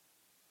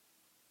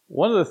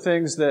One of the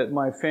things that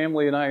my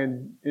family and I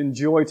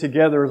enjoy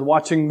together is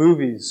watching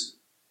movies.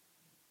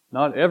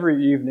 Not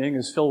every evening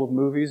is filled with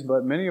movies,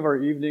 but many of our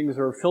evenings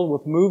are filled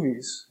with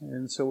movies.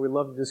 And so we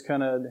love to just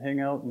kind of hang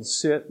out and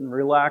sit and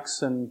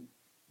relax and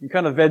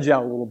kind of veg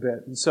out a little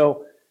bit. And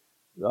so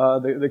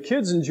the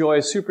kids enjoy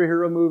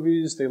superhero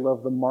movies. They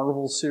love the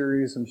Marvel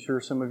series. I'm sure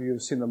some of you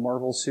have seen the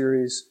Marvel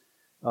series.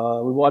 We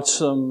watched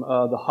some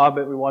The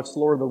Hobbit. We watched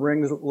Lord of the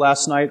Rings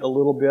last night a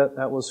little bit.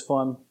 That was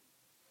fun.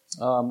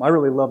 I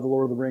really love the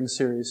Lord of the Rings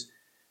series.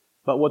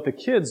 But what the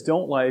kids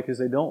don't like is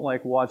they don't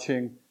like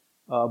watching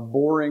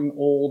boring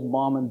old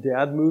mom and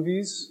dad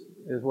movies,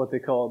 is what they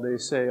call it. They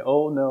say,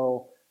 oh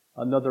no,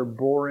 another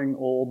boring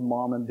old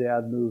mom and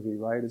dad movie,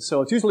 right? And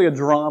so it's usually a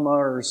drama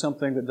or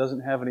something that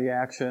doesn't have any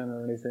action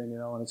or anything,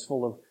 and it's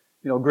full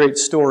of, great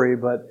story,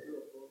 but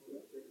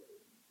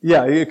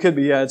yeah, it could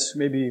be, it's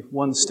maybe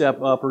one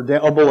step up or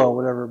down, or below,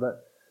 whatever,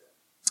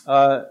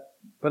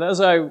 but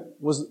as I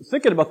was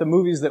thinking about the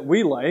movies that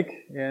we like,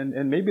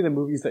 and maybe the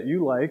movies that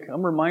you like,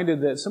 I'm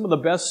reminded that some of the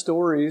best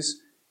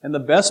stories and the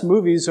best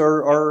movies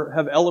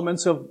have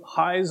elements of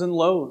highs and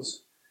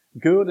lows,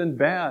 good and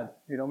bad,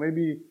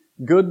 maybe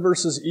good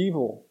versus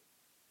evil,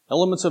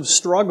 elements of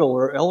struggle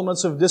or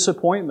elements of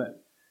disappointment.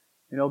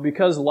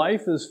 Because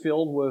life is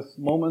filled with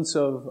moments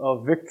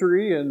of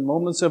victory and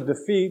moments of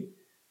defeat,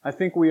 I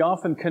think we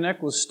often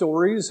connect with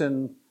stories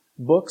and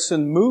books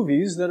and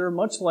movies that are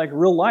much like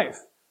real life.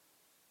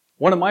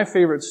 One of my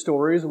favorite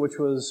stories, which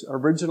was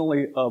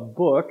originally a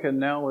book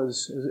and now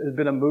has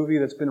been a movie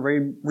that's been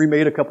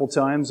remade a couple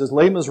times, is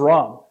Les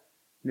Miserables.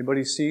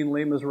 Anybody seen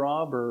Les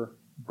Miserables or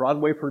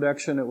Broadway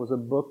production? It was a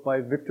book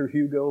by Victor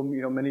Hugo,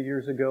 many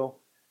years ago,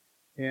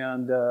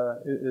 and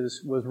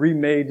was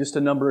remade just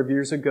a number of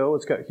years ago.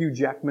 It's got Hugh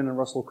Jackman and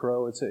Russell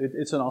Crowe.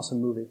 It's an awesome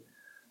movie.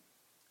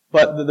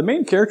 But the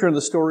main character in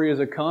the story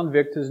is a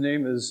convict. His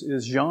name is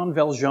Jean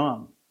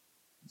Valjean,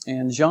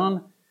 and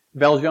Jean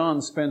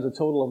Valjean spends a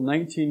total of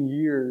 19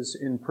 years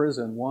in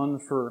prison, one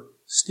for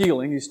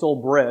stealing. He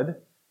stole bread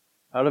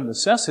out of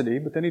necessity,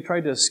 but then he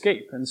tried to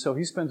escape. And so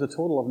he spends a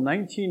total of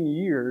 19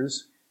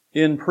 years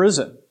in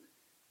prison.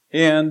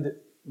 And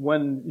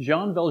when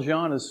Jean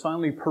Valjean is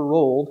finally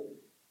paroled,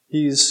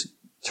 he's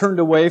turned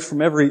away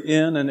from every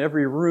inn and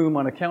every room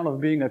on account of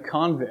being a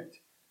convict.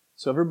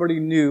 So everybody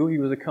knew he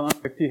was a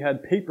convict. He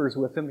had papers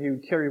with him. He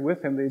would carry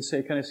with him. They'd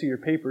say, "Can I see your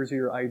papers or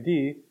your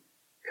ID?"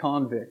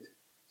 Convict.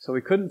 So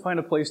he couldn't find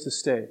a place to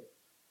stay.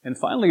 And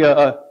finally,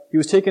 he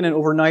was taken in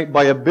overnight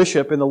by a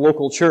bishop in the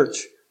local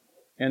church.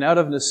 And out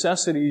of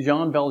necessity,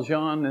 Jean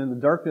Valjean, in the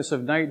darkness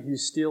of night, he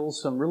steals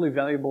some really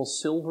valuable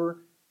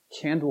silver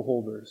candle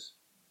holders.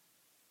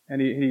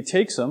 And he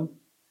takes them,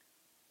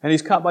 and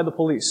he's caught by the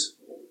police.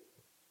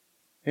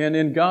 And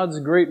in God's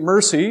great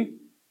mercy,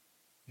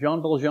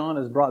 Jean Valjean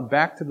is brought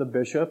back to the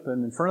bishop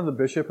and in front of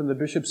the bishop, and the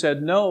bishop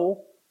said,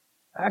 "No,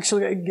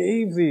 actually I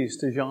gave these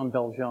to Jean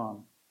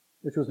Valjean,"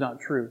 which was not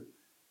true.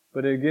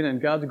 But again, in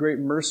God's great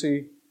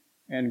mercy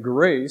and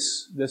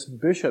grace, this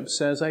bishop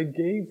says, "I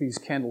gave these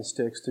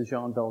candlesticks to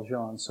Jean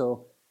Valjean."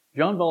 So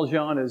Jean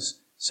Valjean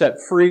is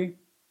set free,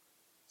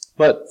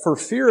 but for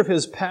fear of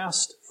his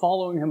past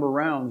following him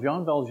around,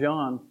 Jean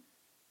Valjean,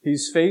 he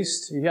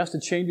has to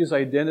change his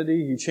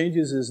identity. He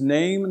changes his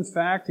name, in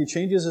fact. He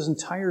changes his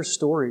entire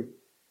story.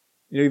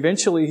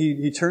 Eventually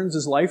he turns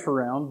his life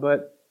around,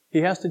 but he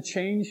has to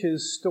change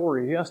his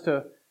story. He has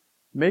to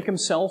make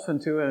himself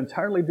into an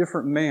entirely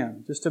different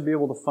man just to be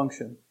able to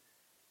function.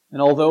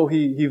 And although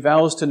he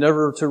vows to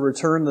never to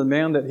return the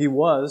man that he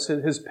was,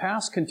 his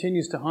past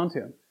continues to haunt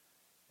him.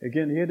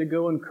 Again, he had to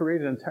go and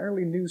create an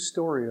entirely new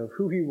story of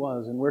who he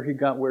was and where he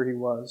got where he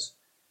was.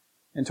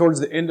 And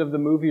towards the end of the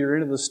movie or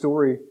end of the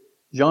story,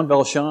 Jean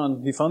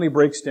Valjean, he finally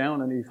breaks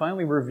down and he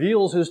finally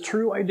reveals his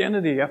true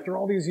identity after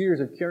all these years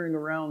of carrying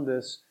around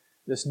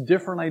this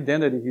different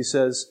identity. He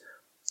says,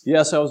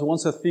 "Yes, I was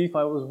once a thief,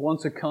 I was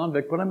once a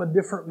convict, but I'm a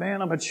different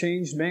man, I'm a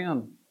changed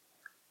man."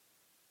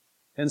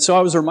 And so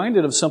I was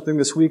reminded of something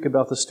this week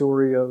about the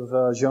story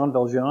of Jean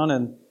Valjean,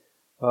 and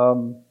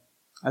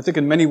I think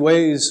in many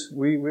ways,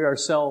 we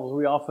ourselves,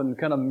 we often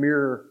kind of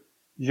mirror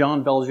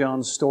Jean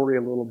Valjean's story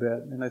a little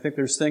bit. And I think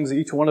there's things that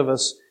each one of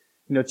us,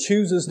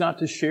 chooses not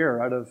to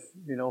share out of,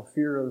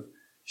 fear of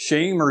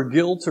shame or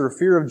guilt or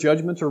fear of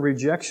judgment or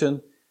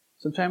rejection.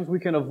 Sometimes we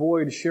can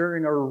avoid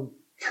sharing our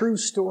true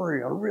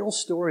story, a real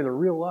story, the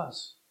real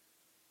us.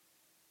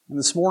 And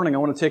this morning I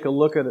want to take a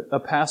look at a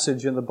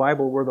passage in the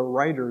Bible where the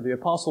writer, the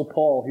Apostle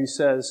Paul, he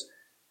says,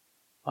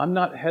 "I'm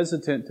not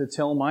hesitant to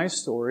tell my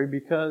story,"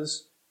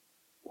 because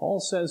Paul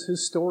says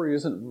his story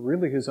isn't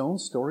really his own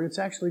story. It's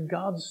actually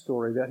God's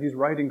story that he's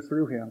writing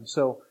through him.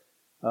 So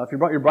if you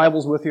brought your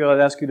Bibles with you, I'd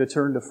ask you to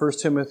turn to 1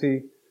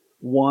 Timothy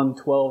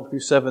 1:12 through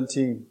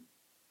 17.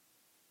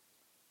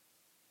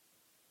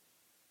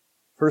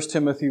 1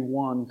 Timothy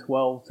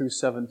 1:12 through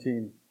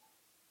 17.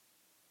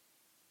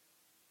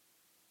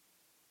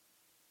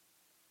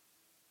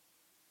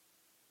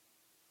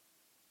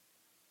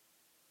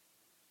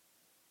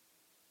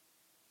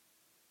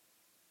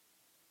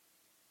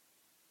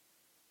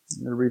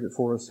 I'm going to read it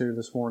for us here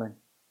this morning.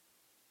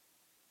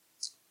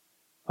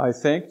 I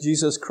thank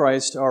Jesus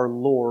Christ our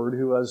Lord,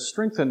 who has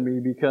strengthened me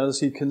because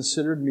he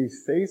considered me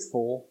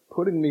faithful,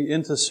 putting me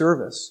into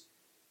service.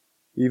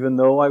 Even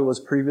though I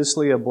was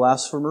previously a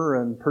blasphemer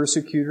and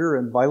persecutor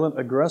and violent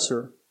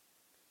aggressor,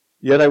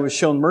 yet I was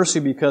shown mercy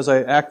because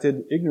I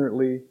acted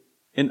ignorantly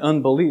in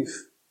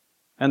unbelief.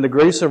 And the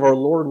grace of our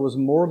Lord was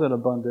more than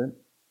abundant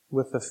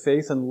with the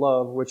faith and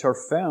love which are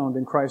found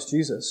in Christ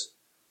Jesus.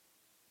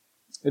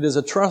 It is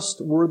a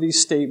trustworthy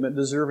statement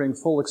deserving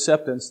full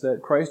acceptance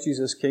that Christ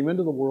Jesus came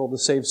into the world to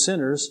save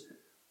sinners,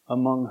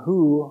 among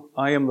whom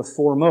I am the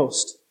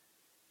foremost.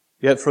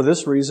 Yet for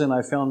this reason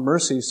I found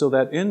mercy, so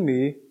that in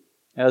me,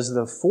 as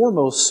the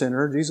foremost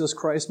sinner, Jesus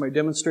Christ might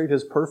demonstrate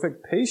his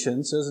perfect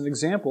patience as an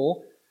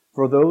example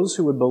for those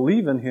who would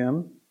believe in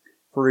him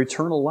for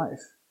eternal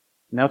life.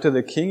 Now to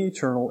the King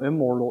eternal,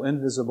 immortal,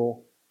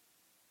 invisible,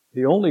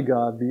 the only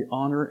God, be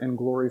honor and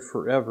glory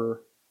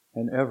forever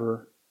and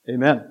ever.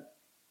 Amen.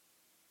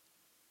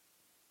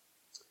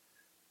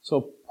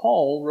 So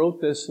Paul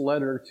wrote this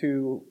letter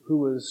to who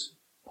was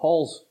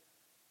Paul's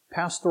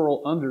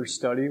pastoral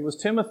understudy, was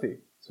Timothy.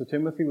 So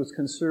Timothy was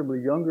considerably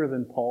younger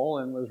than Paul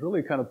and was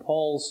really kind of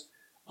Paul's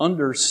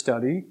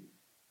understudy.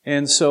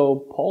 And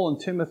so Paul and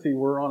Timothy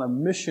were on a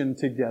mission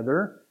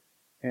together.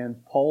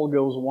 And Paul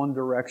goes one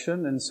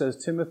direction and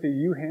says, Timothy,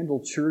 you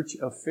handle church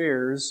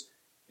affairs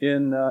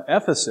in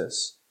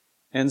Ephesus.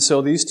 And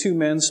so these two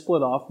men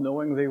split off,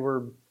 knowing they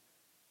were,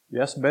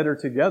 yes, better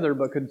together,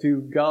 but could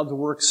do God's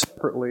work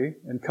separately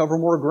and cover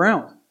more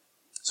ground.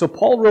 So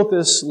Paul wrote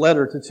this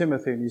letter to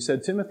Timothy, and he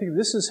said, Timothy,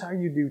 this is how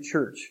you do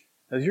church.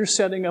 As you're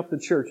setting up the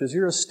church, as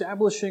you're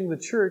establishing the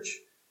church,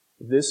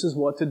 this is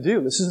what to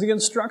do. This is the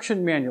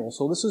instruction manual.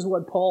 So this is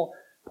what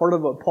part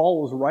of what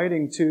Paul was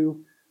writing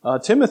to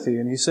Timothy.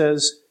 And he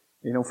says,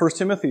 1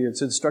 Timothy,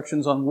 it's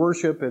instructions on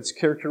worship, it's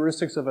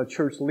characteristics of a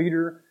church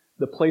leader,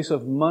 the place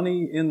of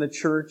money in the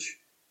church.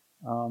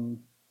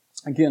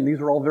 Again, these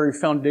are all very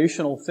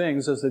foundational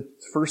things as the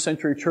first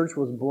century church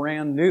was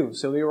brand new.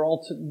 So they were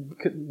all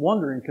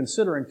wondering,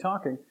 considering,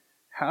 talking,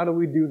 how do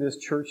we do this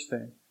church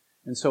thing?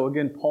 And so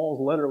again, Paul's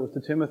letter was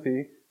to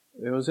Timothy.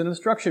 It was an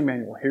instruction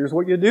manual. Here's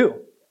what you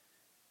do.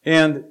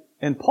 And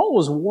Paul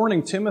was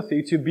warning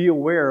Timothy to be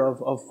aware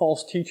of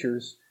false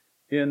teachers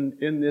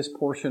in this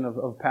portion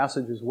of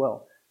passage as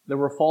well. There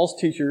were false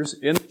teachers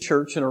in the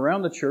church and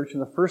around the church in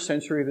the first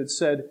century that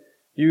said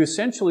you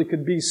essentially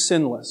could be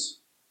sinless.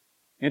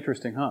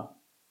 Interesting, huh?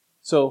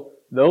 So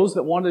those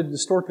that wanted to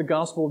distort the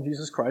gospel of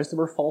Jesus Christ, there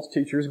were false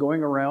teachers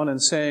going around and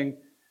saying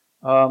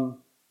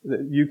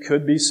that you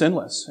could be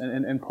sinless.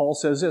 And Paul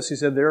says this. He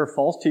said there are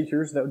false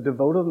teachers that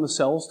devoted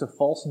themselves to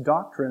false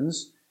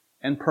doctrines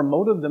and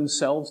promoted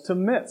themselves to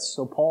myths.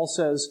 So Paul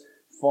says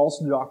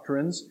false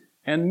doctrines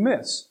and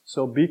myths.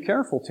 So be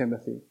careful,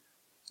 Timothy.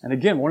 And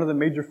again, one of the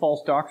major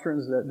false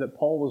doctrines that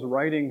Paul was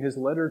writing his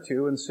letter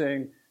to and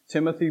saying,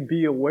 Timothy,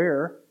 be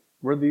aware,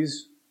 were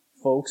these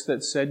folks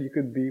that said you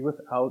could be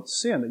without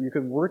sin, that you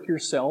could work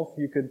yourself,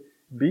 you could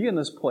be in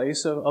this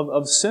place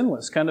of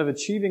sinless, kind of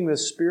achieving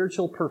this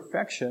spiritual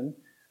perfection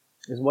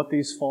is what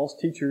these false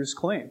teachers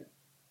claimed.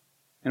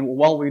 And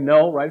while we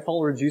know, right,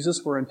 followers of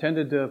Jesus were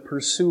intended to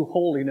pursue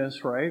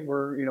holiness, right,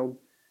 where,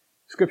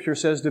 Scripture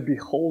says to be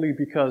holy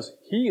because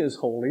He is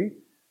holy,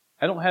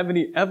 I don't have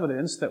any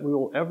evidence that we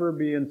will ever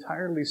be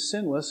entirely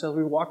sinless as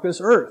we walk this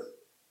earth.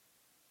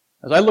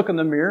 As I look in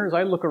the mirror, as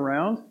I look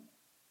around,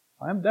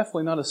 I'm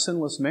definitely not a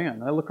sinless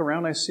man. I look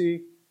around, I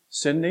see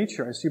sin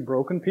nature, I see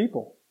broken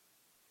people.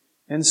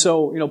 And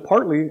so,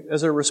 partly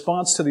as a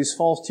response to these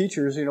false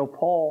teachers,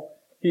 Paul,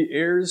 he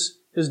airs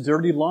his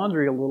dirty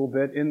laundry a little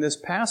bit in this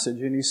passage.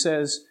 And he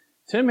says,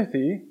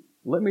 Timothy,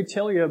 let me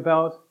tell you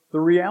about the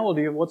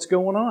reality of what's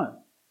going on.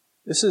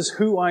 This is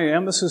who I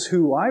am. This is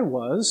who I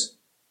was.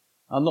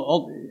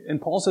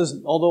 And Paul says,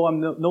 although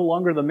I'm no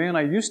longer the man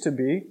I used to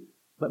be,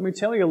 let me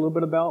tell you a little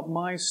bit about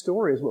my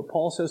story, is what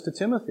Paul says to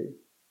Timothy.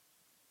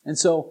 And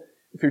so,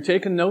 if you're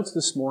taking notes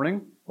this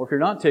morning, or if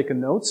you're not taking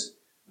notes,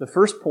 the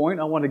first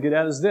point I want to get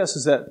at is this,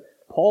 is that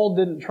Paul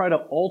didn't try to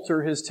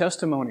alter his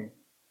testimony.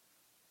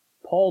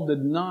 Paul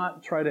did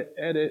not try to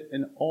edit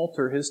and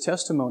alter his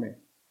testimony.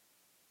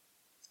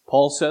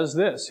 Paul says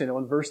this, in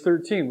verse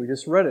 13, we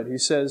just read it. He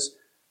says,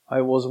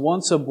 I was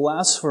once a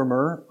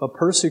blasphemer, a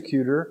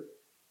persecutor,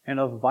 and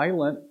a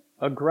violent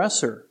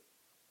aggressor.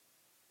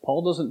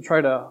 Paul doesn't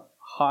try to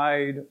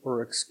hide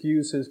or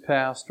excuse his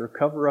past or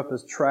cover up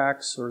his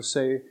tracks or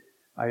say,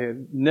 I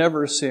had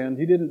never sinned.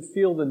 He didn't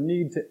feel the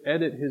need to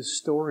edit his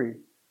story.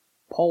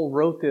 Paul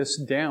wrote this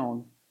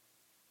down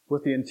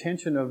with the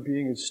intention of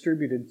being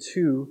distributed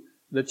to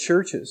the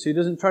churches. He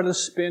doesn't try to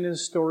spin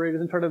his story. He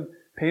doesn't try to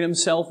paint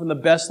himself in the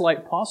best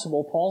light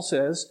possible. Paul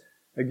says,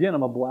 again,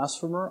 I'm a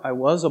blasphemer. I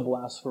was a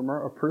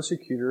blasphemer, a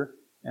persecutor,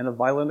 and a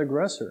violent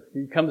aggressor.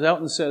 He comes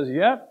out and says,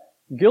 yep,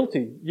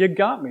 guilty. You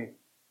got me.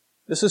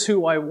 This is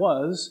who I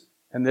was,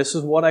 and this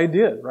is what I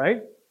did,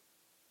 right?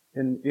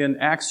 In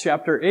Acts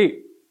chapter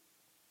 8,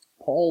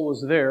 Paul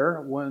was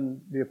there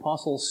when the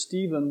apostle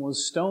Stephen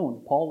was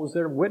stoned. Paul was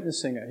there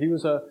witnessing it. He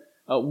was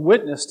a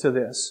witness to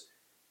this.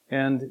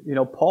 And,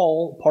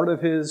 Paul, part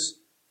of his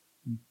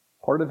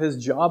Part of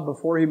his job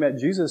before he met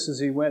Jesus is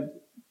he went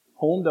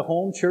home to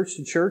home, church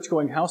to church,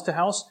 going house to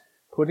house,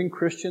 putting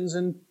Christians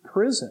in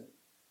prison.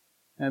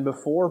 And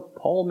before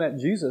Paul met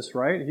Jesus,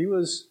 right, he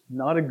was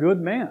not a good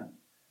man.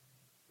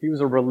 He was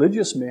a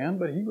religious man,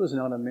 but he was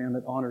not a man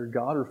that honored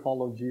God or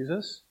followed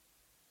Jesus.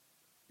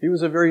 He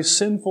was a very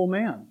sinful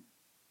man.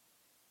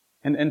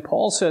 And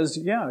Paul says,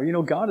 yeah,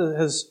 God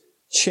has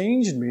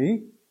changed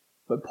me.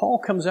 But Paul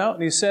comes out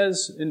and he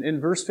says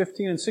in verse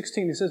 15 and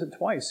 16, he says it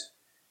twice.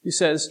 He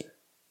says,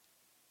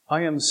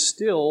 I am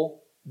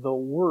still the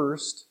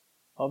worst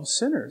of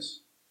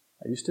sinners.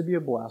 I used to be a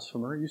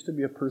blasphemer, I used to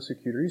be a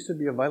persecutor, I used to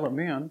be a violent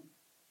man.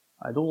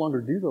 I no longer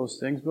do those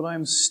things, but I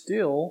am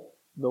still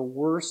the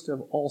worst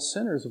of all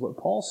sinners, is what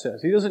Paul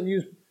says. He doesn't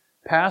use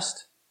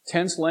past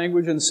tense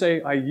language and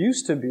say, I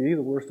used to be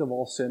the worst of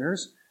all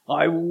sinners.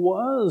 I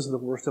was the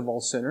worst of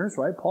all sinners,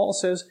 right? Paul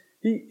says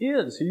he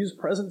is. He used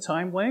present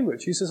time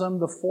language. He says, I'm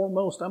the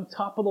foremost. I'm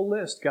top of the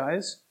list,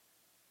 guys.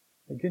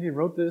 Again, he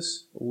wrote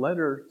this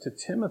letter to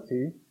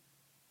Timothy,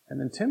 and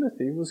then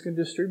Timothy was going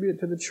to distribute it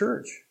to the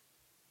church.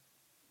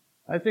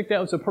 I think that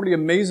was a pretty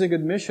amazing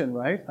admission,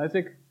 right? I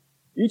think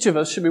each of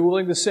us should be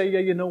willing to say, yeah,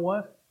 you know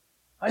what?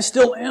 I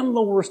still am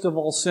the worst of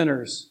all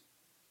sinners.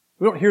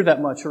 We don't hear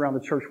that much around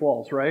the church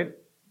walls, right?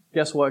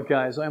 Guess what,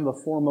 guys? I am the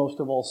foremost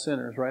of all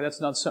sinners, right?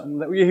 That's not something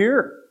that we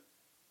hear.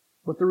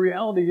 But the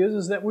reality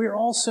is that we are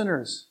all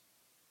sinners.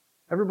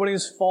 Everybody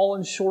has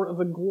fallen short of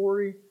the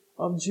glory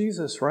of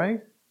Jesus,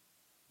 right?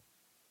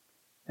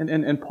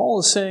 And Paul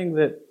is saying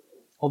that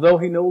although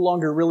he no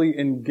longer really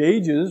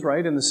engages,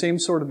 right, in the same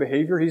sort of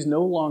behavior, he's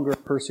no longer a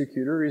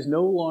persecutor, he's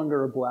no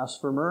longer a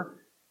blasphemer,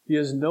 he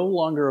is no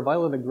longer a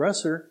violent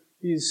aggressor,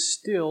 he's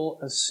still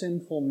a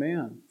sinful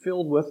man,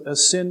 filled with a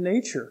sin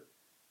nature.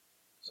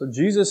 So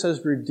Jesus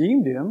has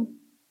redeemed him,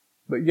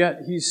 but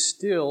yet he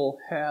still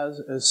has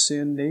a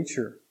sin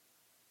nature.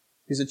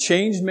 He's a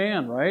changed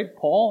man, right?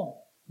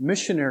 Paul,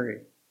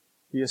 missionary.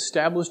 He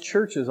established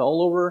churches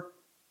all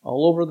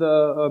over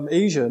the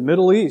Asia,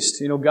 Middle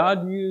East.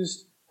 God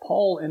used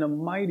Paul in a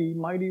mighty,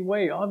 mighty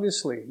way,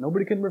 obviously.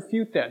 Nobody can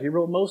refute that. He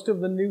wrote most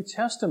of the New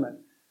Testament.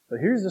 But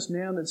here's this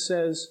man that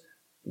says,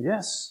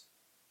 yes,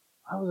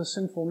 I was a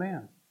sinful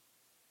man.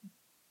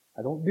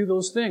 I don't do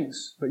those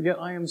things, but yet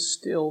I am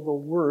still the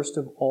worst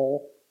of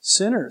all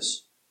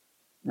sinners.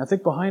 And I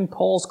think behind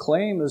Paul's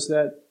claim is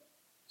that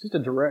he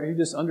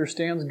just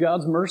understands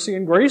God's mercy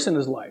and grace in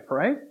his life,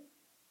 right?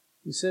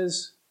 He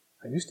says,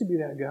 I used to be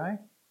that guy.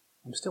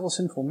 I'm still a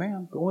sinful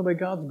man, but only by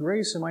God's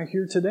grace am I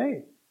here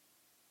today.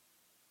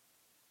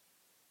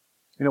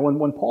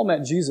 When Paul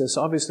met Jesus,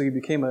 obviously he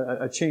became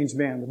a changed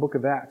man, the book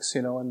of Acts,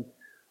 and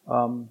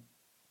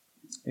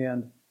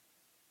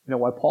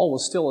while Paul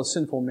was still a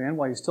sinful man,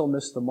 while he still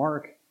missed the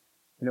mark,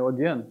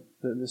 again,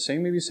 the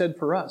same may be said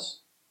for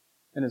us.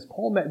 And as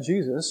Paul met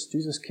Jesus,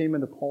 Jesus came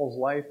into Paul's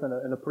life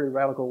in a pretty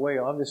radical way,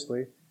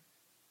 obviously.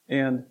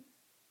 And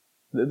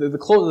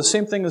the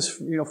same thing is,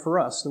 for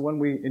us. When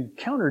we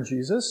encounter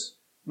Jesus,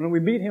 when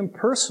we meet him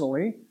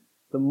personally,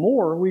 the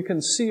more we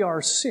can see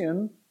our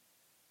sin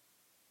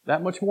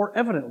that much more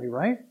evidently,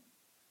 right?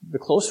 The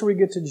closer we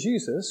get to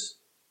Jesus,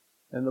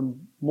 and the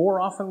more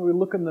often we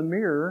look in the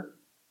mirror,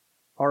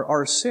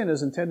 our sin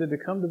is intended to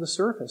come to the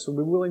surface.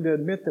 We'll be willing to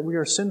admit that we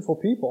are sinful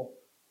people.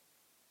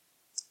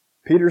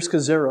 Peter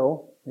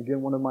Scazzero,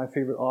 again, one of my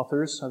favorite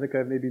authors. I think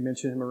I've maybe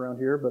mentioned him around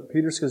here, but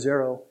Peter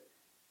Scazzero,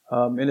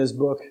 in his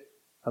book,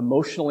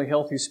 Emotionally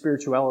Healthy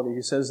Spirituality,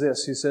 he says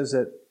this. He says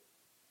that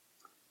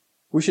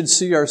we should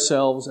see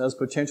ourselves as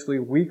potentially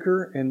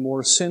weaker and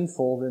more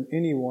sinful than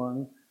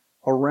anyone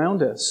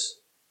around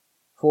us.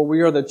 For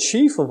we are the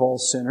chief of all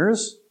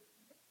sinners.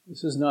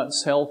 This is not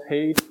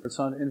self-hate. It's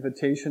not an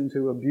invitation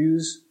to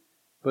abuse,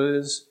 but it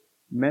is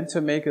meant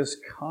to make us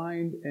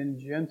kind and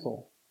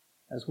gentle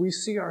as we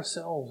see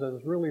ourselves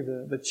as really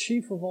the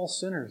chief of all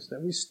sinners,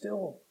 that we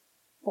still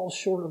fall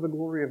short of the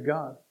glory of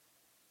God.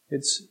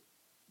 It's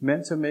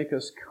meant to make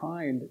us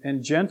kind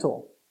and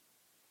gentle.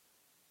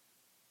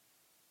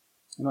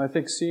 I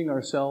think seeing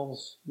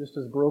ourselves just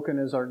as broken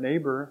as our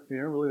neighbor,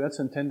 really that's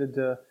intended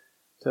to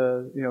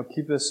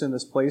keep us in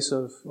this place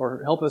of,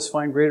 or help us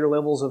find greater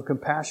levels of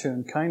compassion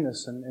and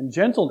kindness and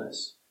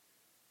gentleness.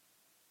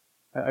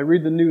 I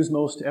read the news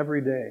most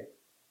every day,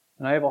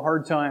 and I have a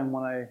hard time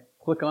when I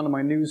click onto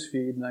my news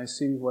feed and I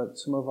see what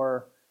some of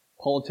our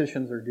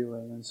politicians are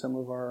doing and some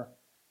of our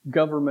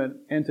government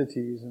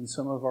entities and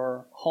some of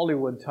our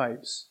Hollywood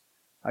types.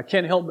 I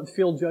can't help but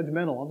feel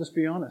judgmental, I'll just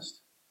be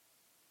honest.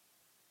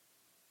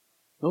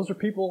 Those are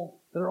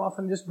people that are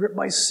often just gripped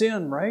by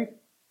sin, right?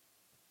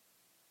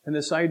 And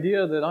this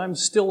idea that I'm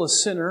still a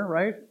sinner,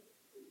 right?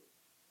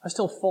 I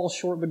still fall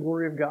short of the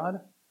glory of God.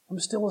 I'm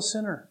still a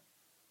sinner.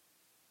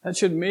 That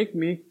should make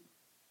me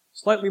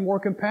slightly more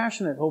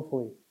compassionate,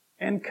 hopefully,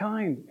 and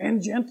kind,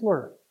 and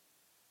gentler.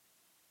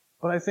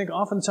 But I think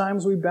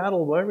oftentimes we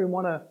battle, right? We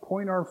want to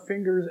point our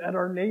fingers at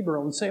our neighbor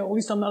and say, oh, at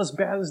least I'm not as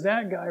bad as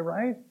that guy,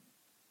 right?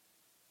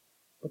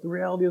 But the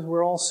reality is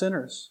we're all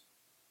sinners.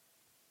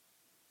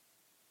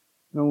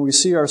 When we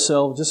see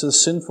ourselves just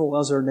as sinful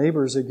as our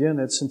neighbors, again,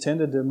 it's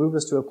intended to move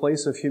us to a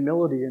place of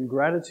humility and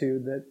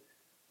gratitude that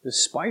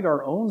despite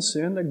our own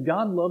sin, that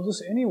God loves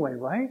us anyway,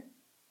 right?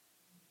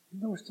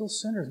 Even though we're still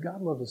sinners,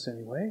 God loves us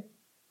anyway.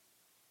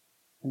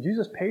 And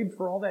Jesus paid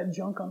for all that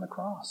junk on the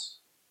cross.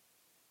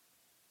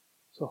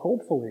 So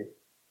hopefully,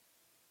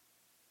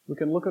 we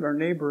can look at our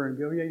neighbor and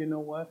go, yeah, you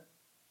know what?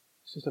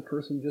 It's just a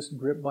person just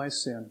gripped by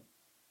sin.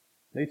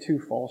 They too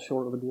fall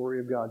short of the glory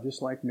of God,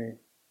 just like me.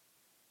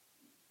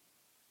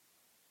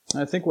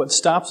 And I think what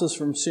stops us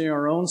from seeing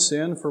our own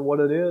sin for what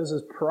it is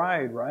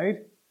pride, right?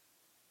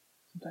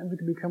 Sometimes we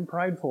can become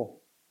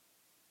prideful.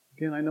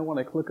 Again, I know when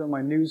I click on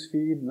my news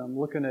feed and I'm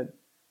looking at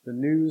the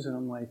news and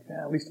I'm like,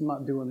 at least I'm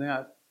not doing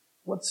that.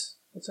 What's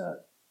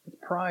that? It's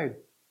pride.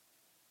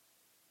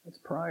 It's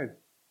pride.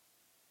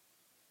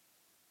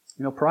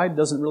 You know, pride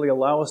doesn't really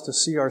allow us to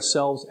see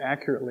ourselves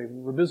accurately.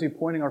 When we're busy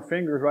pointing our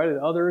fingers right at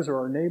others or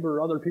our neighbor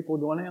or other people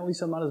going, at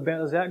least I'm not as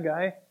bad as that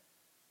guy.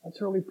 That's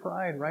really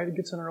pride, right? It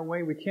gets in our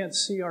way. We can't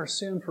see our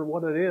sin for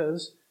what it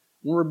is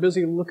when we're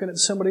busy looking at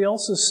somebody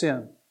else's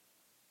sin.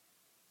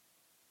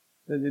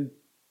 And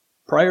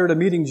prior to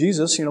meeting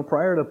Jesus,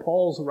 prior to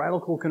Paul's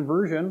radical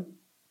conversion,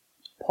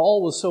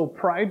 Paul was so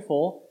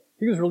prideful,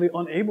 he was really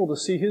unable to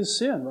see his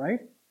sin, right?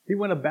 He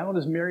went about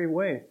his merry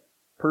way,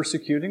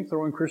 persecuting,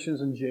 throwing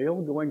Christians in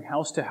jail, going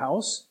house to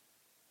house.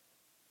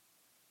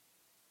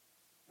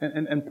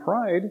 And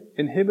pride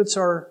inhibits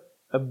our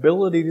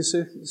ability to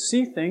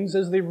see things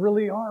as they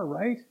really are,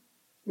 right?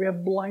 We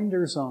have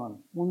blinders on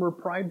when we're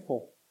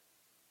prideful.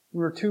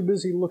 We're too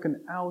busy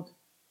looking out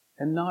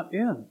and not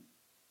in.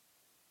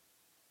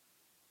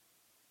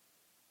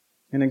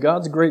 And in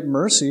God's great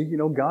mercy,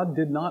 God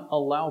did not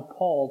allow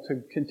Paul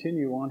to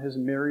continue on his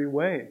merry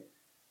way.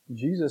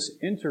 Jesus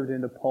entered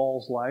into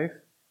Paul's life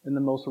in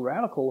the most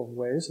radical of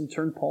ways and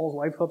turned Paul's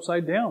life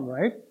upside down,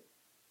 right?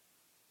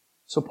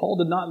 So Paul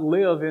did not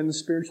live in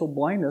spiritual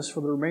blindness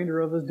for the remainder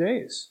of his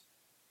days.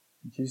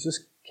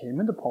 Jesus came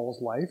into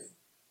Paul's life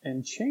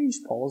and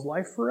changed Paul's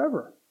life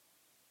forever.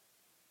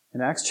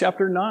 In Acts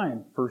chapter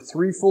 9, for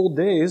 3 full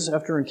days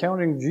after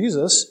encountering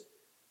Jesus,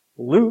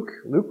 Luke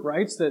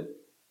writes that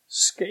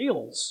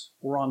scales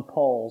were on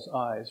Paul's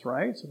eyes,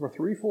 right? So for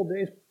 3 full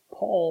days,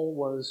 Paul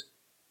was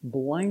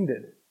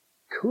blinded,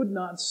 could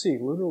not see,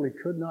 literally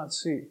could not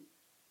see.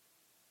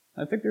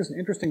 I think there's an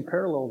interesting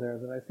parallel there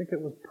that I think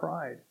it was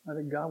pride. I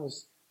think God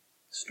was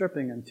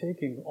stripping and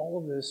taking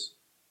all of this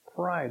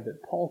pride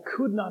that Paul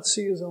could not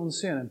see his own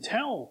sin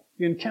until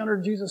he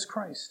encountered Jesus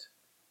Christ.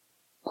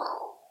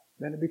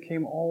 Then it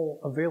became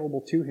all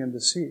available to him to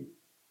see.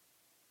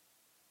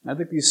 I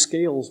think these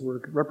scales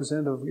were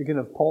representative, again,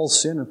 of Paul's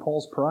sin and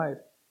Paul's pride.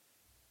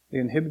 They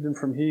inhibited him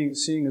from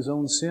seeing his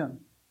own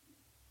sin.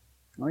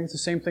 I think it's the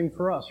same thing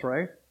for us,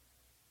 right?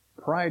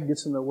 Pride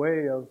gets in the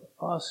way of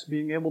us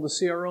being able to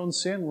see our own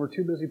sin. We're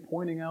too busy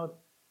pointing out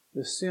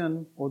the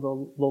sin or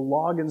the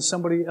log in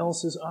somebody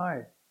else's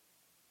eye.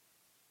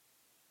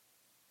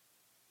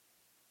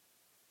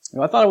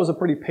 I thought I was a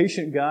pretty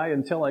patient guy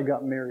until I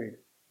got married.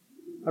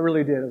 I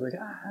really did. I was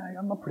like,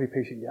 I'm a pretty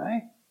patient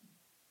guy.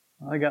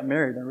 When I got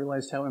married, I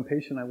realized how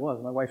impatient I was.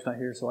 My wife's not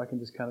here, so I can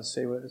just kind of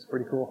say what it's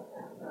pretty cool.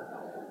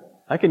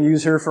 I can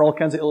use her for all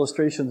kinds of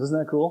illustrations. Isn't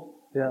that cool?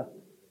 Yeah.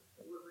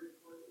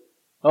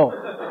 Oh.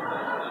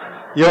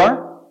 You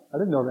are? I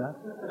didn't know that.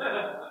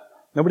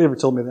 Nobody ever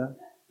told me that.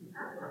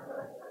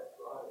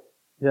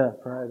 Yeah,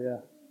 pride, yeah.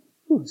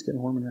 Ooh, it's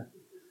getting warm in here.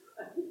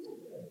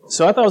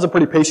 So I thought I was a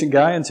pretty patient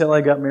guy until I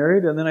got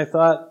married, and then I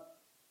thought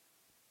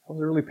I was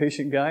a really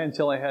patient guy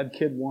until I had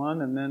kid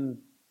 1, and then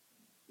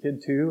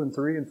kid 2, and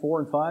 3, and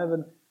 4, and 5,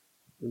 and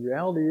the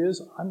reality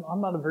is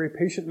I'm not a very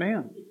patient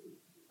man.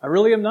 I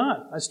really am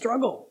not. I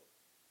struggle.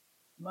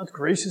 I'm not as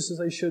gracious as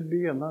I should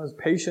be. I'm not as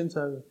patient.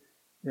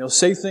 I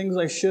say things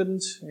I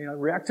shouldn't. I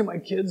react to my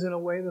kids in a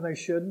way that I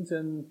shouldn't,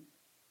 and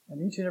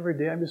each and every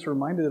day I'm just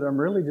reminded that I'm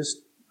really just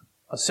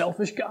a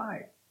selfish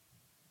guy.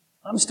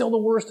 I'm still the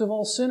worst of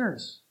all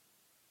sinners.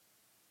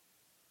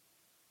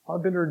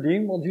 I've been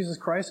redeemed while Jesus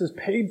Christ has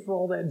paid for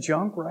all that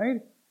junk,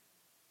 right?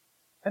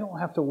 I don't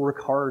have to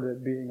work hard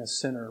at being a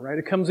sinner, right?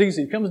 It comes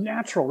easy. It comes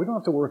natural. We don't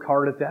have to work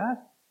hard at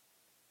that.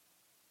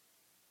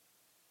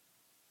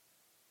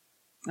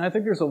 And I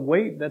think there's a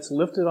weight that's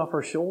lifted off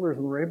our shoulders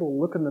when we're able to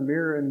look in the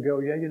mirror and go,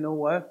 yeah, you know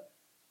what?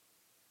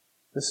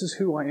 This is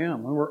who I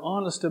am. And we're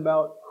honest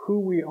about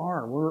who we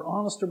are. We're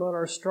honest about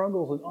our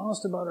struggles and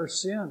honest about our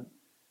sin.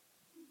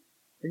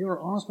 Again,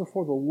 we're honest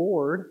before the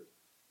Lord.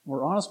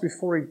 We're honest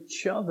before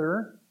each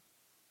other.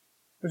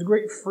 There's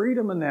great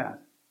freedom in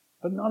that,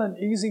 but not an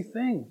easy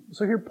thing.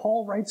 So here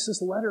Paul writes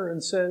this letter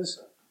and says,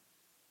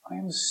 I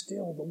am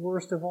still the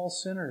worst of all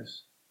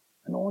sinners.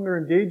 I no longer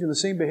engage in the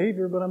same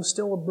behavior, but I'm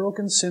still a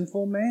broken,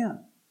 sinful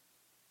man.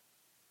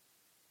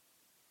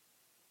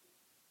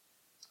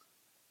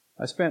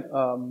 I spent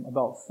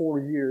about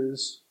 4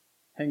 years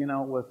hanging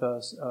out with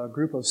a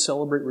group of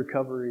Celebrate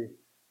Recovery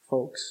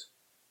folks.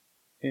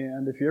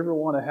 And if you ever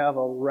want to have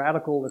a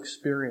radical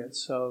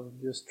experience of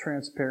just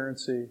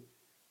transparency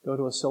go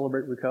to a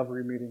Celebrate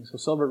Recovery meeting. So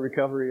Celebrate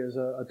Recovery is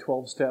a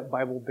 12-step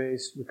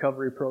Bible-based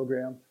recovery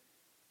program.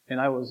 And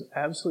I was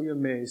absolutely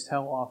amazed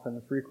how often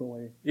and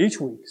frequently,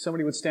 each week,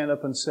 somebody would stand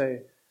up and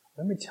say,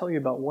 let me tell you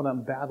about what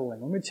I'm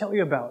battling. Let me tell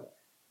you about,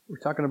 we're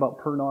talking about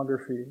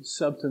pornography,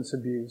 substance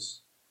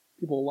abuse.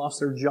 People lost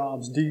their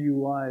jobs,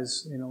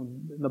 DUIs,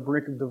 in the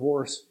brink of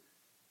divorce.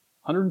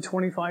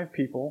 125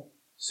 people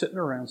sitting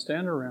around,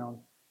 standing around,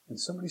 and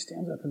somebody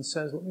stands up and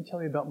says, let me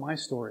tell you about my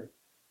story.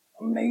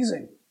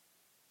 Amazing.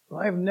 But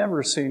I've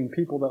never seen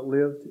people that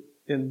lived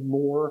in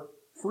more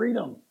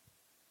freedom.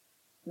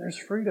 There's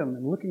freedom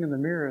in looking in the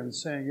mirror and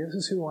saying, this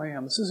is who I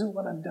am. This is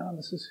what I've done.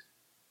 This is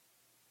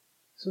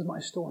my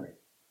story.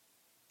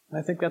 And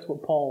I think that's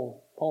what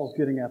Paul's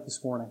getting at this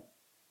morning.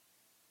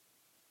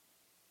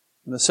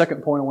 And the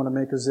second point I want to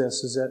make is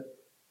this, is that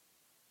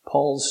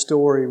Paul's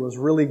story was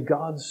really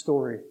God's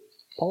story.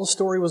 Paul's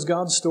story was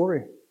God's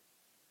story.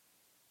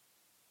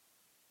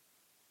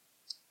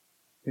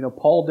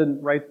 Paul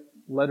didn't write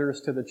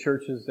letters to the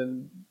churches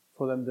and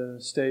for them to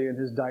stay in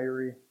his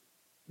diary.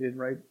 He didn't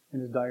write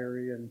in his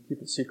diary and keep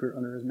it secret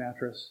under his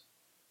mattress.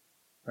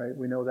 Right?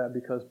 We know that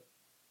because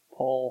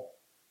Paul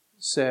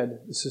said,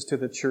 this is to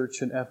the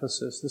church in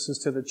Ephesus. This is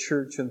to the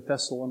church in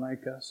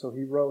Thessalonica. So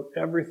he wrote,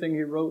 everything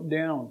he wrote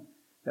down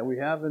that we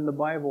have in the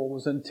Bible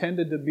was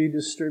intended to be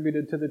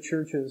distributed to the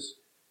churches,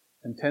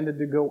 intended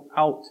to go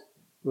out.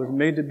 It was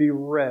made to be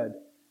read,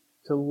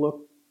 to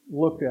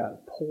looked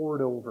at,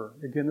 pored over.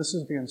 Again, this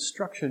is the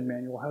instruction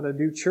manual, how to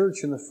do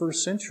church in the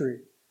first century.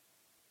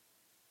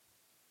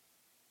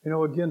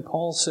 Again,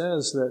 Paul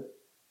says that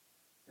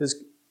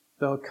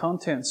the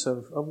contents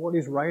of what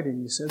he's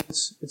writing, he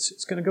says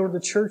it's going to go to the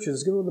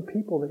churches, go to the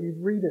people that you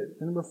read it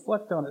and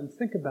reflect on it and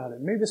think about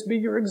it. May this be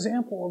your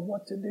example of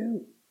what to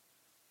do.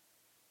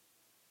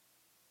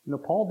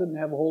 Paul didn't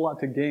have a whole lot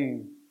to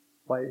gain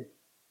by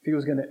if he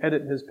was going to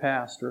edit his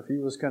past or if he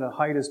was going to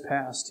hide his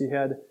past.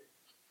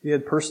 He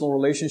had personal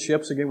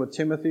relationships, again, with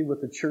Timothy,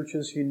 with the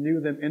churches. He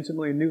knew them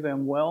intimately, knew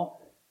them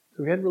well.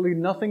 So he had really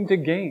nothing to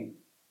gain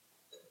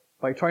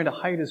by trying to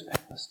hide his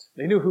past.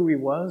 They knew who he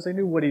was. They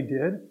knew what he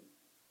did.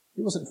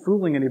 He wasn't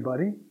fooling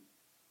anybody.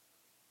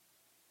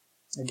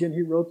 Again,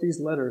 he wrote these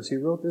letters. He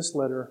wrote this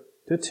letter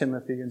to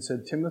Timothy and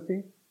said,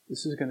 Timothy,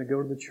 this is going to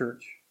go to the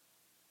church.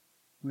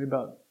 Let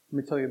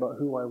me tell you about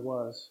who I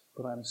was,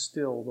 but I'm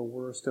still the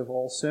worst of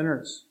all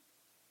sinners.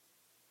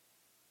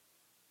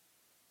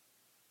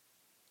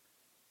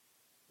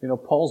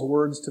 Paul's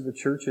words to the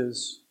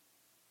churches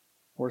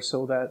were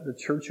so that the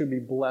church would be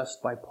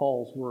blessed by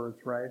Paul's words,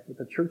 right? That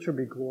the church would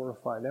be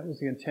glorified. That was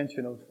the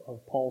intention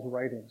of Paul's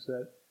writings,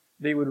 that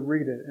they would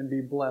read it and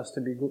be blessed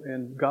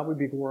and God would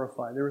be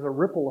glorified. There was a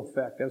ripple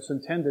effect that was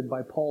intended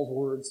by Paul's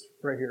words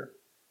right here.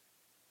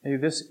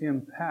 And this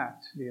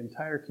impact the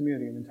entire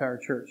community and the entire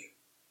church.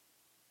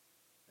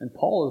 And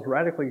Paul is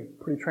radically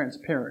pretty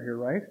transparent here,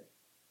 right?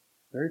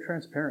 Very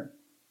transparent.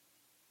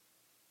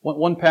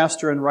 One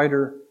pastor and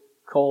writer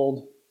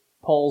called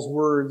Paul's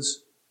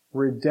words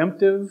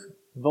redemptive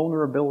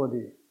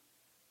vulnerability.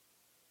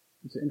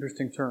 It's an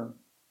interesting term.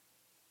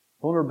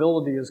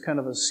 Vulnerability is kind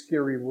of a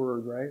scary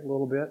word, right? A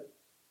little bit.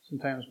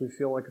 Sometimes we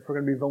feel like if we're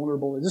going to be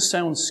vulnerable, it just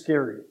sounds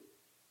scary.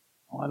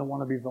 Oh, I don't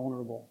want to be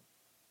vulnerable.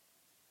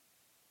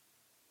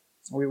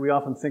 We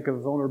often think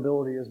of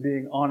vulnerability as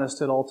being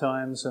honest at all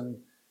times, and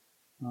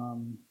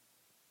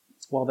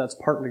while that's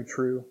partly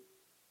true,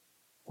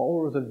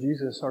 followers of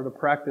Jesus are to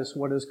practice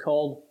what is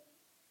called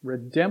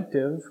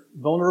redemptive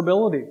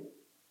vulnerability,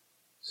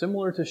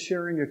 similar to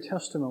sharing your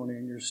testimony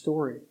and your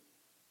story.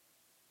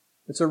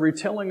 It's a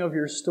retelling of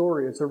your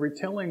story. It's a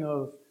retelling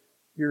of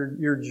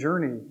your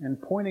journey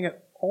and pointing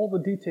at all the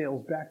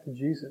details back to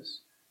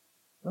Jesus.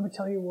 Let me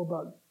tell you what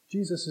about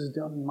Jesus has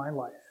done in my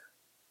life.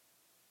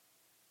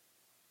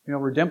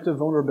 Redemptive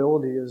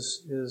vulnerability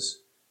is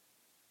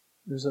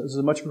there's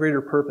a much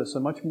greater purpose, a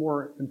much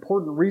more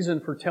important reason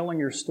for telling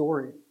your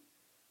story.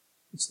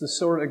 It's the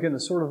sort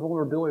of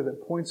vulnerability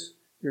that points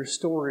your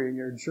story and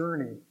your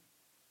journey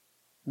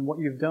and what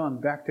you've done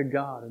back to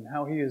God and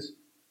how He is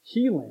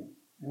healing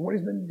and what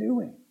He's been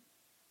doing.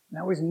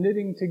 Now He's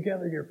knitting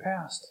together your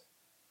past.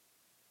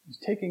 He's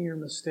taking your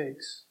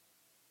mistakes,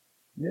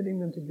 knitting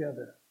them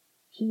together,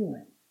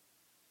 healing.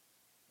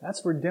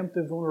 That's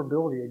redemptive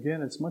vulnerability.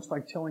 Again, it's much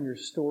like telling your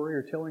story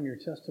or telling your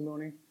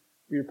testimony,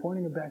 where you're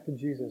pointing it back to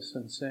Jesus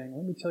and saying,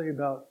 let me tell you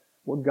about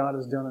what God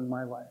has done in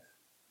my life.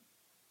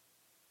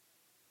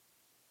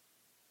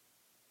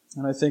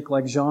 And I think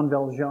like Jean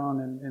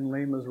Valjean in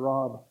Les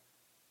Miserables,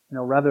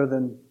 rather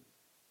than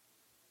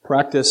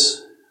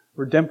practice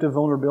redemptive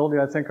vulnerability,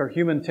 I think our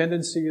human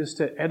tendency is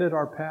to edit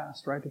our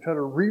past, right? To try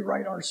to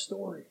rewrite our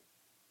story.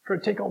 Try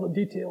to take all the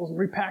details and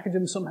repackage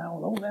them somehow.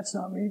 And, oh, that's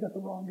not me. You got the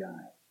wrong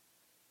guy.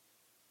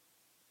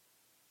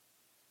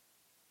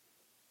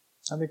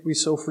 I think we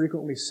so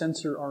frequently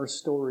censor our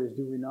stories,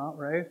 do we not,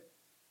 right?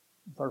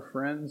 With our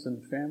friends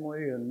and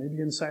family, and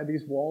maybe inside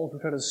these walls, we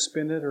try to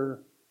spin it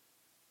or,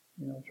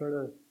 try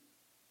to.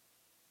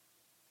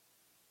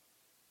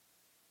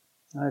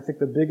 And I think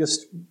the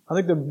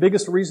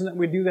biggest reason that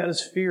we do that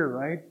is fear,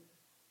 right?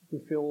 We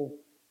feel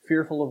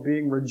fearful of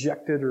being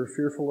rejected or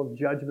fearful of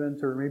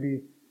judgment or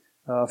maybe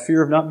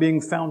fear of not being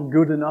found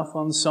good enough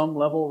on some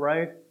level,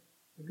 right?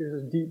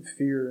 There's a deep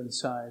fear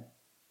inside.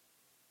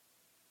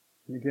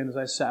 And again, as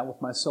I sat with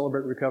my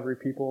Celebrate Recovery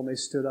people and they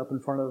stood up in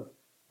front of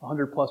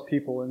 100 plus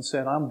people and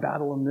said, I'm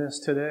battling this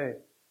today.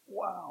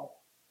 Wow.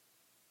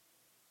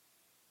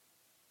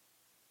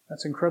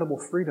 That's incredible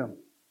freedom.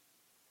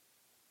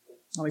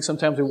 I think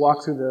sometimes we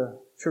walk through the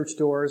church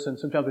doors and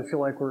sometimes we feel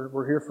like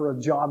we're here for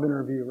a job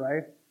interview,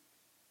 right?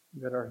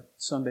 We've got our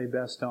Sunday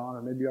best on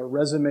or maybe our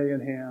resume in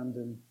hand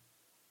and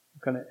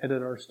kind of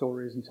edit our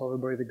stories and tell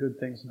everybody the good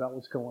things about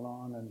what's going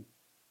on.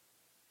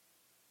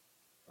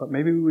 But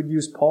maybe we would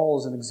use Paul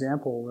as an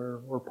example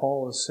where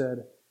Paul has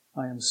said,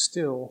 I am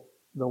still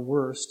the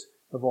worst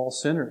of all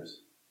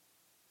sinners.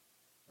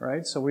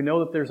 Right? So we know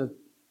that there's an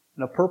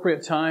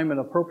appropriate time, an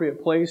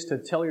appropriate place to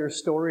tell your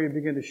story and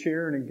begin to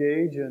share and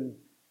engage. And,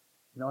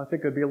 I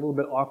think it would be a little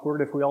bit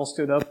awkward if we all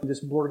stood up and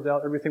just blurted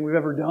out everything we've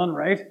ever done,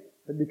 right?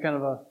 It'd be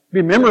kind of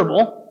be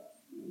memorable.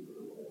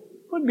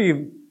 It would be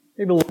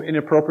maybe a little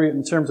inappropriate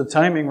in terms of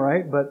timing,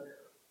 right? But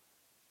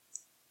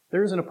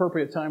there is an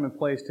appropriate time and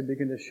place to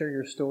begin to share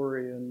your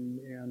story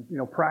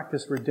and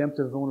practice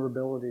redemptive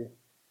vulnerability.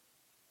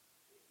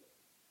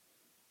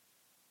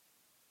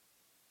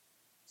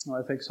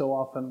 I think so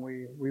often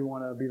we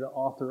want to be the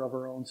author of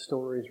our own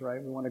stories,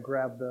 right? We want to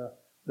grab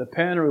the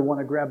pen or we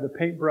want to grab the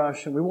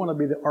paintbrush and we want to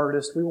be the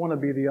artist. We want to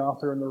be the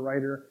author and the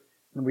writer.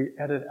 And we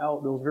edit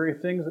out those very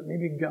things that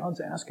maybe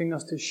God's asking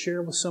us to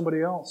share with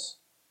somebody else.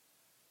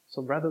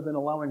 So rather than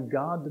allowing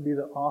God to be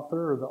the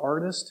author or the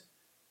artist,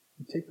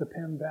 we take the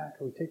pen back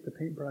or we take the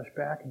paintbrush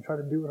back and try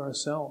to do it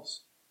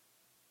ourselves.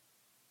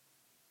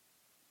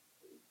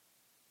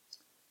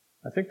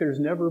 I think there's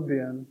never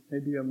been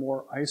maybe a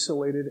more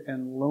isolated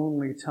and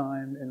lonely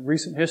time in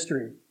recent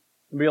history.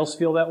 Anybody else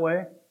feel that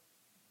way?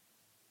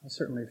 I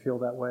certainly feel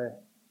that way.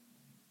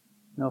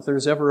 Now, if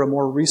there's ever a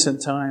more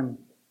recent time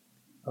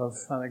of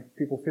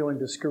people feeling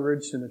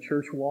discouraged in the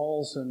church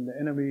walls and the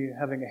enemy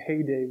having a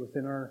heyday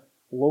within our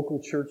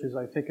local churches,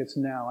 I think it's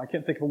now. I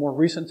can't think of a more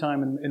recent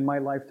time in my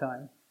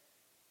lifetime.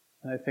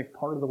 And I think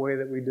part of the way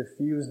that we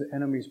diffuse the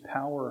enemy's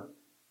power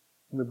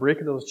and we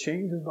break those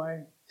chains is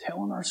by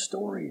telling our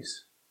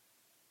stories.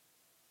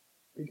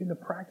 Begin to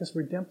practice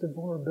redemptive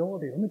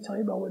vulnerability. Let me tell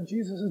you about what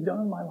Jesus has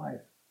done in my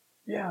life.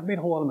 Yeah, I've made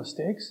a whole lot of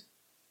mistakes,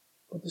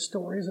 but the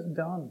story isn't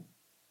done.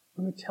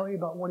 Let me tell you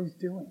about what He's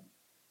doing.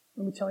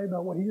 Let me tell you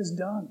about what He has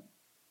done.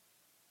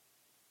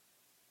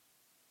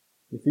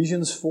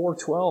 Ephesians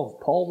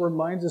 4:12, Paul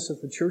reminds us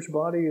that the church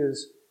body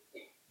is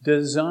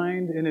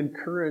designed to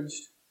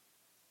encourage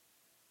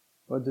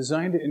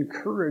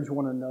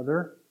one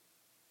another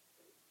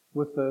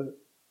with the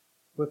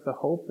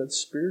hope that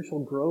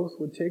spiritual growth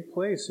would take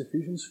place.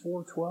 Ephesians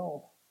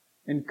 4:12.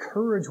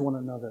 Encourage one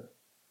another.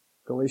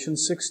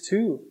 Galatians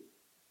 6:2.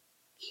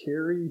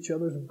 Carry each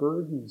other's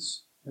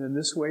burdens. And in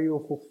this way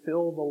you'll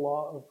fulfill the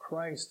law of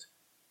Christ,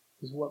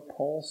 is what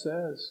Paul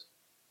says.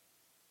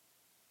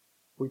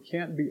 We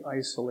can't be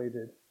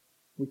isolated.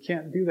 We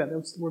can't do that.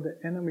 That's where the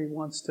enemy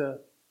wants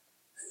to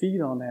feed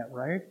on that,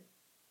 right?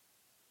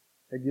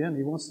 Again,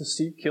 he wants to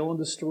seek, kill, and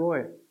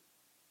destroy.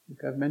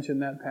 I've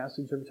mentioned that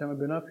passage every time I've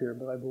been up here,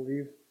 but I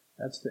believe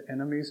that's the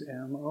enemy's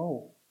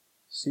M.O.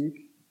 Seek,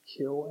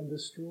 kill, and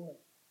destroy.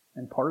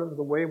 And part of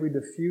the way we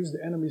diffuse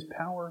the enemy's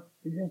power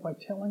begins by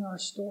telling our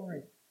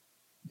story,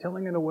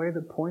 telling in a way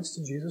that points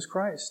to Jesus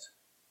Christ.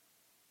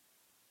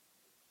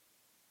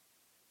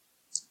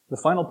 The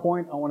final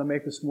point I want to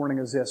make this morning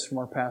is this from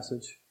our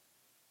passage.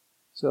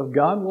 So if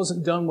God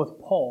wasn't done with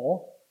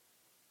Paul,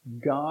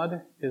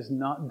 God is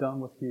not done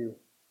with you.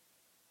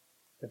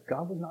 If